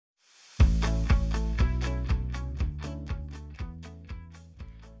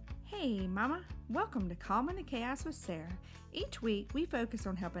Hey, Mama. Welcome to Calming the Chaos with Sarah. Each week, we focus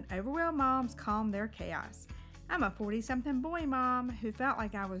on helping overwhelmed moms calm their chaos. I'm a 40-something boy mom who felt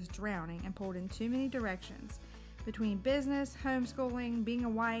like I was drowning and pulled in too many directions. Between business, homeschooling, being a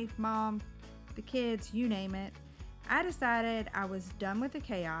wife, mom, the kids, you name it, I decided I was done with the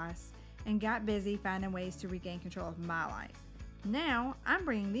chaos and got busy finding ways to regain control of my life. Now, I'm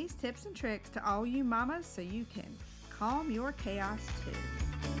bringing these tips and tricks to all you mamas so you can calm your chaos too.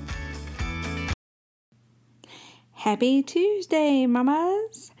 Happy Tuesday,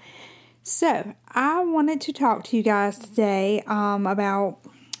 mamas. So, I wanted to talk to you guys today about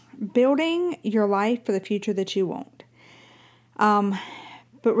building your life for the future that you want.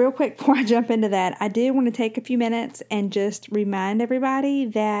 But real quick, before I jump into that, I did want to take a few minutes and just remind everybody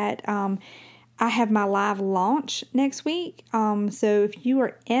that I have my live launch next week. So if you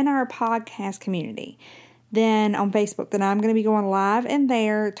are in our podcast community, then on Facebook, then I'm going to be going live in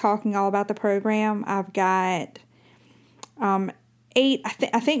there talking all about the program. I've got 8,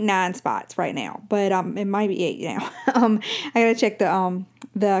 I think 9 spots right now, but it might be 8 now. I got to check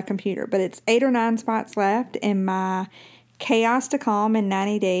the computer, but it's 8 or 9 spots left in my Chaos to Calm in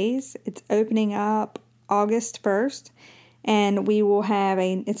 90 Days. It's opening up August 1st, and we will have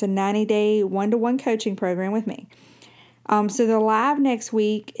it's a 90-day one-to-one coaching program with me. So the live next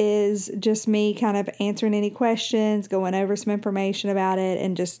week is just me kind of answering any questions, going over some information about it,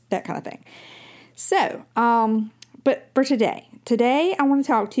 and just that kind of thing. So, but for today I want to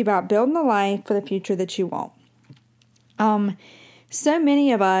talk to you about building the life for the future that you want. So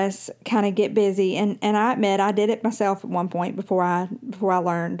many of us kind of get busy, and I admit I did it myself at one point before I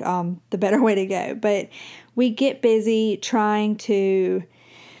learned the better way to go. But we get busy trying to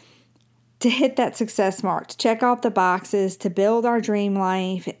hit that success mark, to check off the boxes, to build our dream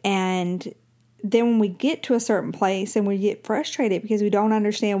life, and then when we get to a certain place and we get frustrated because we don't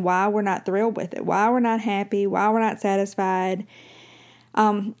understand why we're not thrilled with it, why we're not happy, why we're not satisfied,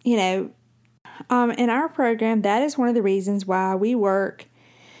 in our program, that is one of the reasons why we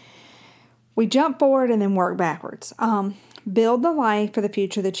jump forward and then work backwards. Build the life for the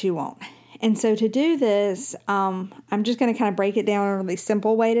future that you want. And so to do this, I'm just going to kind of break it down in a really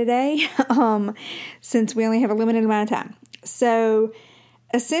simple way today, since we only have a limited amount of time. So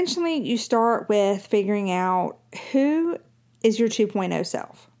essentially, you start with figuring out who is your 2.0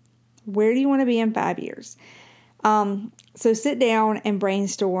 self. Where do you want to be in 5 years? So sit down and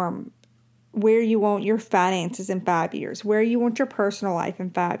brainstorm where you want your finances in 5 years, where you want your personal life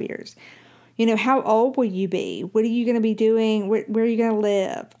in 5 years. You know, how old will you be? What are you going to be doing? Where are you going to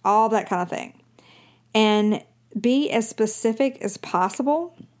live? All that kind of thing. And be as specific as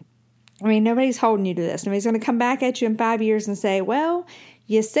possible. I mean, nobody's holding you to this. Nobody's going to come back at you in 5 years and say, well,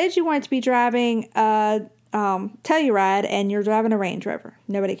 you said you wanted to be driving a Telluride and you're driving a Range Rover.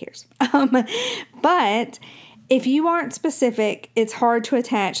 Nobody cares. But if you aren't specific, it's hard to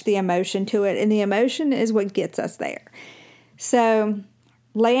attach the emotion to it. And the emotion is what gets us there. So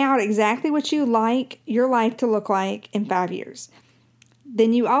lay out exactly what you like your life to look like in 5 years.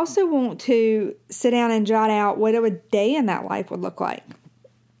 Then you also want to sit down and jot out what a day in that life would look like.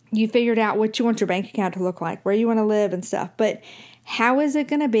 You figured out what you want your bank account to look like, where you want to live and stuff. But how is it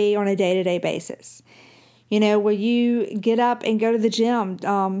going to be on a day-to-day basis? You know, will you get up and go to the gym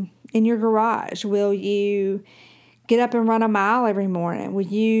in your garage? Will you get up and run a mile every morning? Will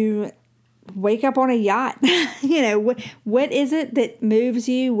you wake up on a yacht? What is it that moves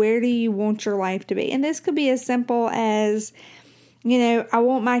you? Where do you want your life to be? And this could be as simple as, I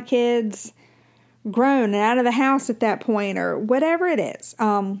want my kids grown and out of the house at that point, or whatever it is.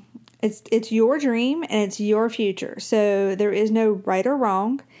 It's your dream and it's your future. So there is no right or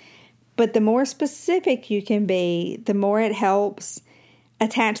wrong, but the more specific you can be, the more it helps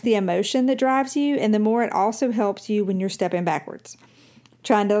attach the emotion that drives you, and the more it also helps you when you're stepping backwards,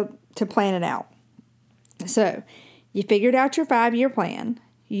 trying to plan it out. So you figured out your 5-year plan.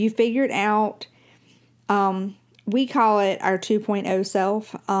 You figured out, we call it our 2.0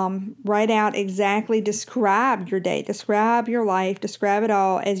 self. Write out exactly, describe your day, describe your life, describe it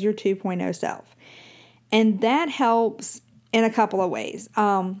all as your 2.0 self. And that helps in a couple of ways.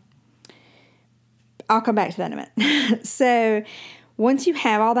 I'll come back to that in a minute. So once you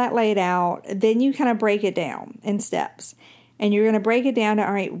have all that laid out, then you kind of break it down in steps. And you're going to break it down to,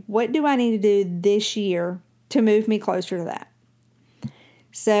 all right, what do I need to do this year to move me closer to that?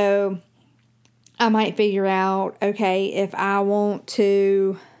 So I might figure out, okay, if I want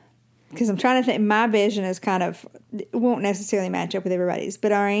to, because I'm trying to think, my vision is it won't necessarily match up with everybody's,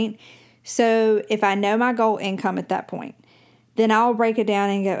 but all right. So if I know my goal income at that point, then I'll break it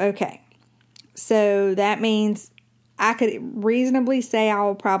down and go, okay, so that means I could reasonably say I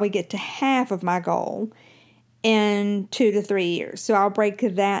will probably get to half of my goal in 2 to 3 years. So I'll break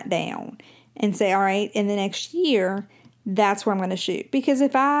that down and say, all right, in the next year, that's where I'm going to shoot. Because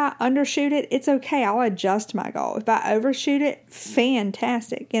if I undershoot it, it's okay. I'll adjust my goal. If I overshoot it,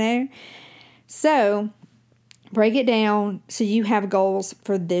 fantastic, So break it down so you have goals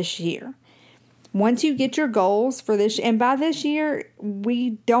for this year. Once you get your goals for this, and by this year,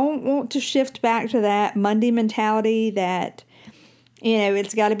 we don't want to shift back to that Monday mentality that,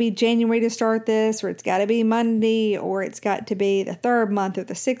 it's got to be January to start this, or it's got to be Monday, or it's got to be the 3rd month or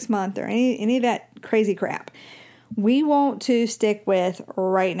the 6th month, or any of that crazy crap. We want to stick with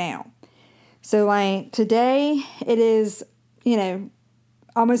right now. So like today, it is,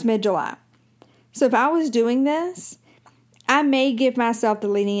 almost mid-July. So if I was doing this, I may give myself the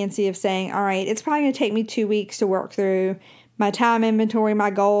leniency of saying, all right, it's probably going to take me 2 weeks to work through my time inventory,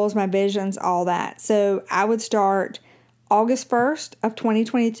 my goals, my visions, all that. So I would start August 1st of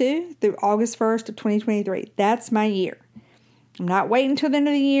 2022 through August 1st of 2023. That's my year. I'm not waiting until the end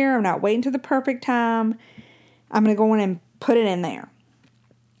of the year. I'm not waiting until the perfect time. I'm going to go in and put it in there.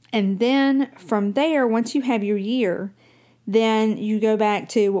 And then from there, once you have your year, then you go back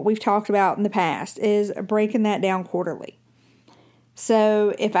to what we've talked about in the past, is breaking that down quarterly.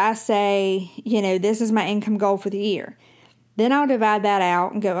 So if I say, this is my income goal for the year, then I'll divide that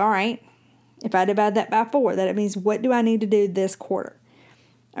out and go, all right, if I divide that by 4, that means what do I need to do this quarter?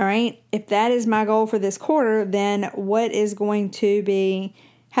 All right, if that is my goal for this quarter, then what is going to be,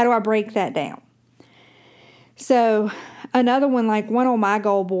 how do I break that down? So another one, like one on my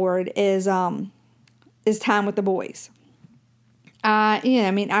goal board is time with the boys.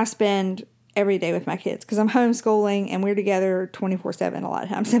 I spend every day with my kids because I'm homeschooling and we're together 24/7 a lot of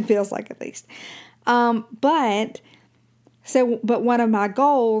times. It feels like, at least. But one of my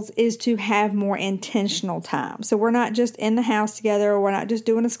goals is to have more intentional time. So we're not just in the house together, or we're not just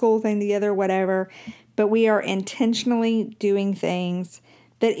doing a school thing together, whatever, but we are intentionally doing things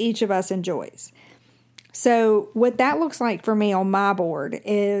that each of us enjoys. So what that looks like for me on my board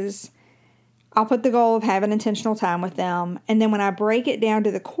is I'll put the goal of having intentional time with them. And then when I break it down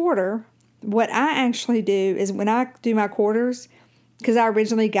to the quarter, what I actually do is when I do my quarters, because I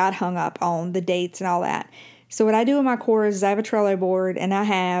originally got hung up on the dates and all that. So what I do in my quarters is I have a Trello board and I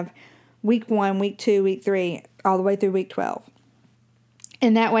have week 1, week 2, week 3, all the way through week 12.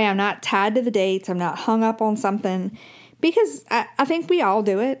 And that way I'm not tied to the dates. I'm not hung up on something, because I think we all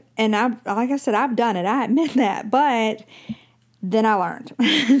do it. And like I said, I've done it. I admit that. But then I learned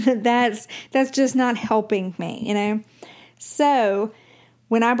that's just not helping me, So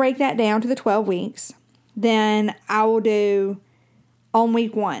when I break that down to the 12 weeks, then I will do on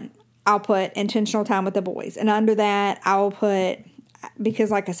week 1, I'll put intentional time with the boys. And under that, I will put,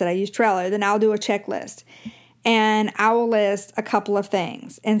 because like I said, I use Trello, then I'll do a checklist. And I will list a couple of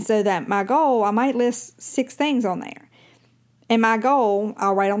things. And so that my goal, I might list 6 things on there. And my goal,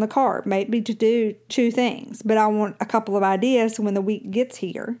 I'll write on the card, maybe to do 2 things. But I want a couple of ideas so when the week gets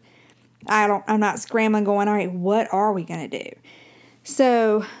here, I'm not scrambling going, all right, what are we going to do?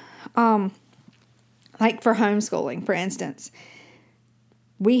 So, like for homeschooling, for instance,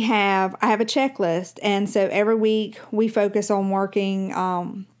 I have a checklist. And so every week we focus on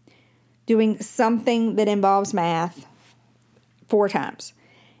working, doing something that involves math 4 times.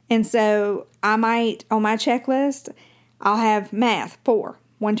 And so I might, on my checklist, I'll have math 4,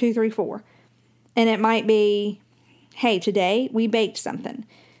 1, 2, 3, 4. And it might be, hey, today we baked something.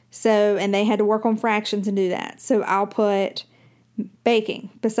 So, and they had to work on fractions and do that. So I'll put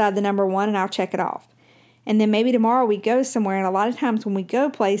baking beside the number 1 and I'll check it off. And then maybe tomorrow we go somewhere. And a lot of times when we go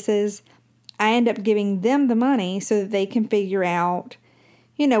places, I end up giving them the money so that they can figure out,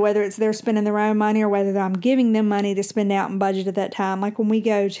 whether it's they're spending their own money or whether I'm giving them money to spend out and budget at that time. Like when we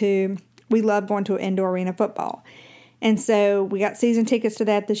love going to an indoor arena football. And so we got season tickets to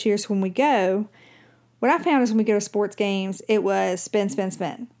that this year. So when we go, what I found is when we go to sports games, it was spend, spend,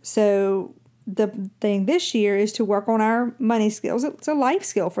 spend. So the thing this year is to work on our money skills. It's a life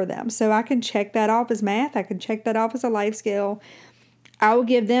skill for them. So I can check that off as math. I can check that off as a life skill. I will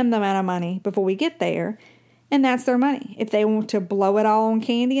give them the amount of money before we get there. And that's their money. If they want to blow it all on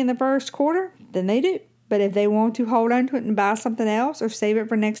candy in the first quarter, then they do. But if they want to hold on to it and buy something else or save it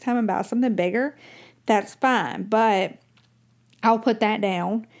for next time and buy something bigger, that's fine. But I'll put that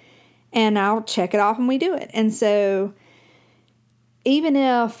down and I'll check it off and we do it. And so even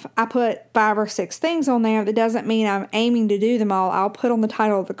if I put 5 or 6 things on there, that doesn't mean I'm aiming to do them all. I'll put on the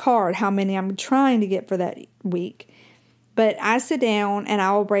title of the card how many I'm trying to get for that week. But I sit down and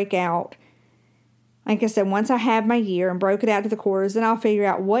I will break out, like I said, once I have my year and broke it out to the quarters, then I'll figure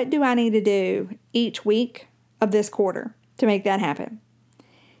out what do I need to do each week of this quarter to make that happen.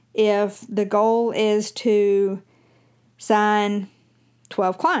 If the goal is to sign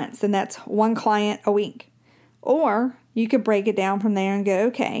 12 clients, then that's 1 client a week. Or you could break it down from there and go,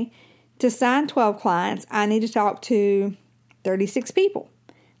 okay, to sign 12 clients, I need to talk to 36 people.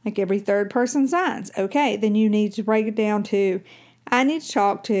 Like every third person signs. Okay, then you need to break it down to, I need to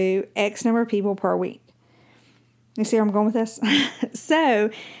talk to X number of people per week. You see where I'm going with this? So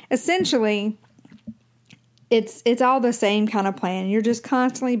essentially, it's all the same kind of plan. You're just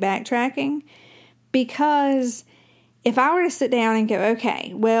constantly backtracking, because if I were to sit down and go,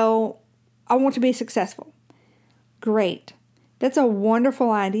 okay, well, I want to be successful. Great. That's a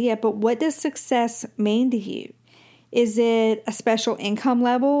wonderful idea, but what does success mean to you? Is it a special income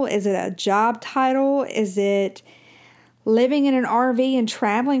level? Is it a job title? Is it living in an RV and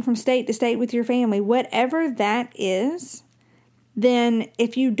traveling from state to state with your family? Whatever that is, then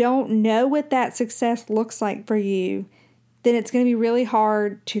if you don't know what that success looks like for you, then it's going to be really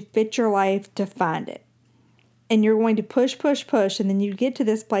hard to fit your life to find it. And you're going to push, and then you get to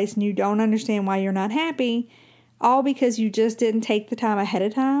this place and you don't understand why you're not happy, all because you just didn't take the time ahead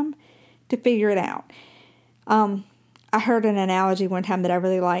of time to figure it out. I heard an analogy one time that I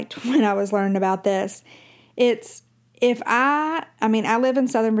really liked when I was learning about this. It's I live in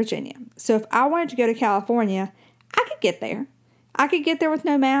Southern Virginia. So if I wanted to go to California, I could get there. I could get there with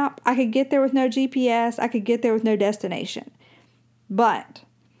no map. I could get there with no GPS. I could get there with no destination. But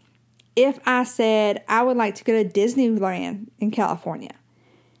if I said I would like to go to Disneyland in California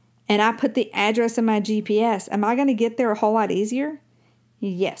and I put the address in my GPS, am I going to get there a whole lot easier?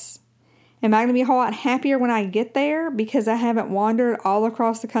 Yes. Am I going to be a whole lot happier when I get there because I haven't wandered all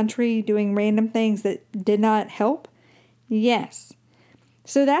across the country doing random things that did not help? Yes.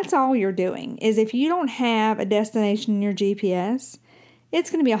 So that's all you're doing, is if you don't have a destination in your GPS,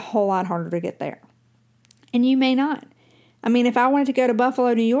 it's going to be a whole lot harder to get there. And you may not. If I wanted to go to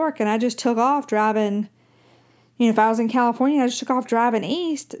Buffalo, New York, and I just took off driving, if I was in California and I just took off driving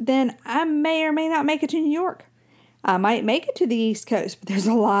east, then I may or may not make it to New York. I might make it to the East Coast, but there's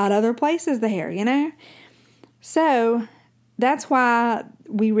a lot of other places there, So that's why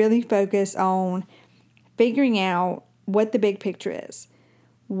we really focus on figuring out what the big picture is.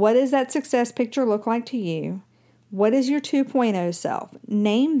 What does that success picture look like to you? What is your 2.0 self?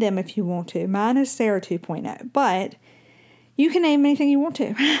 Name them if you want to. Mine is Sarah 2.0, but you can name anything you want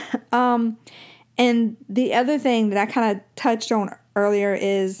to. And the other thing that I kind of touched on earlier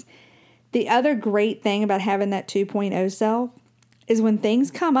is the other great thing about having that 2.0 self is when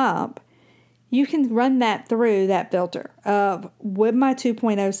things come up, you can run that through that filter of, would my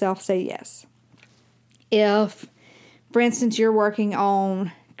 2.0 self say yes? If, for instance, you're working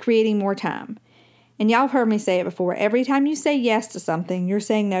on creating more time, and y'all have heard me say it before, every time you say yes to something, you're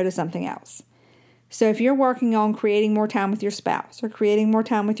saying no to something else. So if you're working on creating more time with your spouse or creating more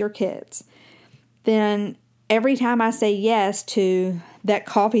time with your kids, then every time I say yes to that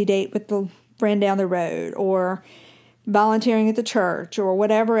coffee date with the friend down the road or volunteering at the church or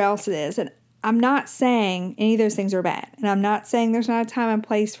whatever else it is, and I'm not saying any of those things are bad, and I'm not saying there's not a time and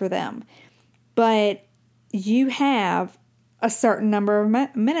place for them, but you have a certain number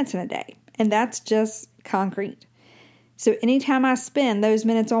of minutes in a day, and that's just concrete. So anytime I spend those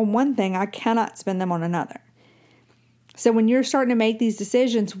minutes on one thing, I cannot spend them on another. So when you're starting to make these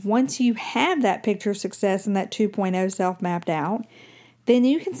decisions, once you have that picture of success and that 2.0 self mapped out, then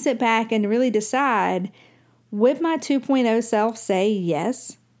you can sit back and really decide, would my 2.0 self say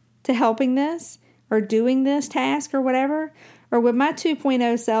yes to helping this or doing this task or whatever? Or would my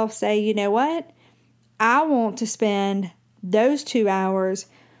 2.0 self say, you know what? I want to spend those 2 hours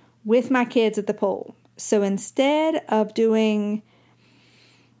with my kids at the pool. So instead of doing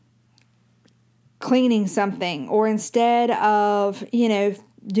cleaning something, or instead of,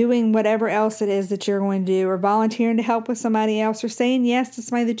 doing whatever else it is that you're going to do, or volunteering to help with somebody else, or saying yes to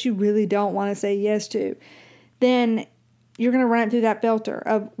somebody that you really don't want to say yes to, then you're going to run it through that filter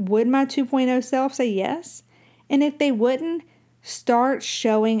of, would my 2.0 self say yes? And if they wouldn't, start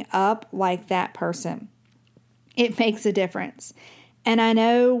showing up like that person. It makes a difference. And I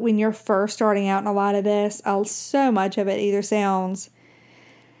know when you're first starting out in a lot of this, so much of it either sounds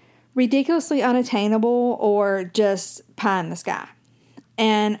ridiculously unattainable or just pie in the sky.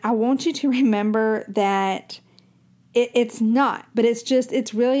 And I want you to remember that it's not, but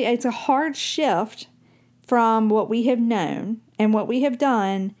it's a hard shift from what we have known and what we have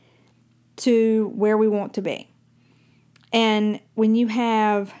done to where we want to be. And when you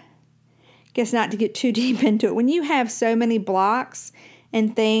have, guess not to get too deep into it, when you have so many blocks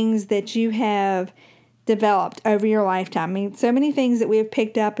and things that you have developed over your lifetime, so many things that we have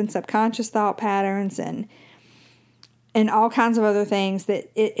picked up in subconscious thought patterns and and all kinds of other things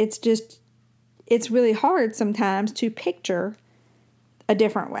that it's really hard sometimes to picture a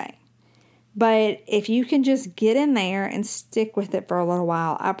different way. But if you can just get in there and stick with it for a little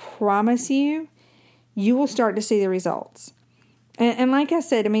while, I promise you, you will start to see the results. And like I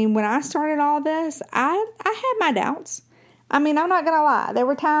said, I mean, when I started all this, I had my doubts. I mean, I'm not going to lie. There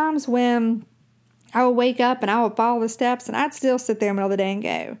were times when I would wake up and I would follow the steps and I'd still sit there in the middle of the day and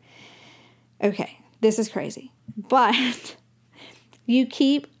go, okay, this is crazy. But you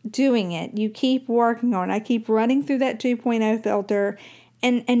keep doing it. You keep working on it. I keep running through that 2.0 filter.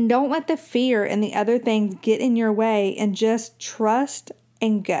 And don't let the fear and the other things get in your way, and just trust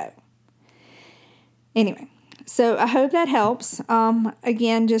and go. Anyway, so I hope that helps.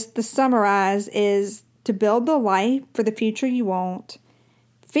 Again, just to summarize is to build the life for the future you want.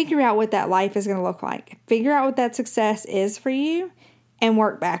 Figure out what that life is going to look like. Figure out what that success is for you and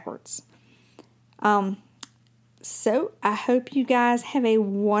work backwards. So I hope you guys have a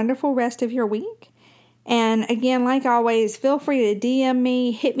wonderful rest of your week. And again, like always, feel free to DM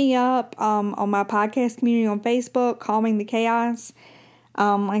me, hit me up on my podcast community on Facebook, Calming the Chaos.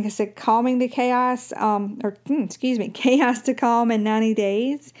 Like I said, Calming the Chaos, Chaos to Calm in 90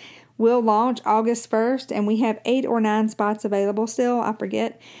 Days will launch August 1st, and we have 8 or 9 spots available still. I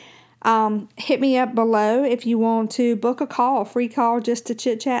forget. Hit me up below if you want to book a free call, just to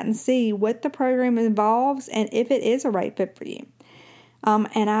chit chat and see what the program involves and if it is a right fit for you.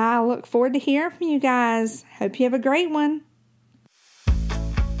 And I look forward to hearing from you guys. Hope you have a great one.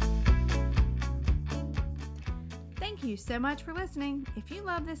 Thank you so much for listening. If you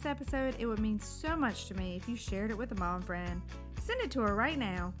love this episode, it would mean so much to me if you shared it with a mom friend. Send it to her right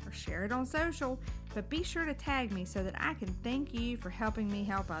now or share it on social, but be sure to tag me so that I can thank you for helping me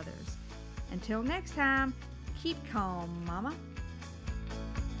help others. Until next time, keep calm, Mama.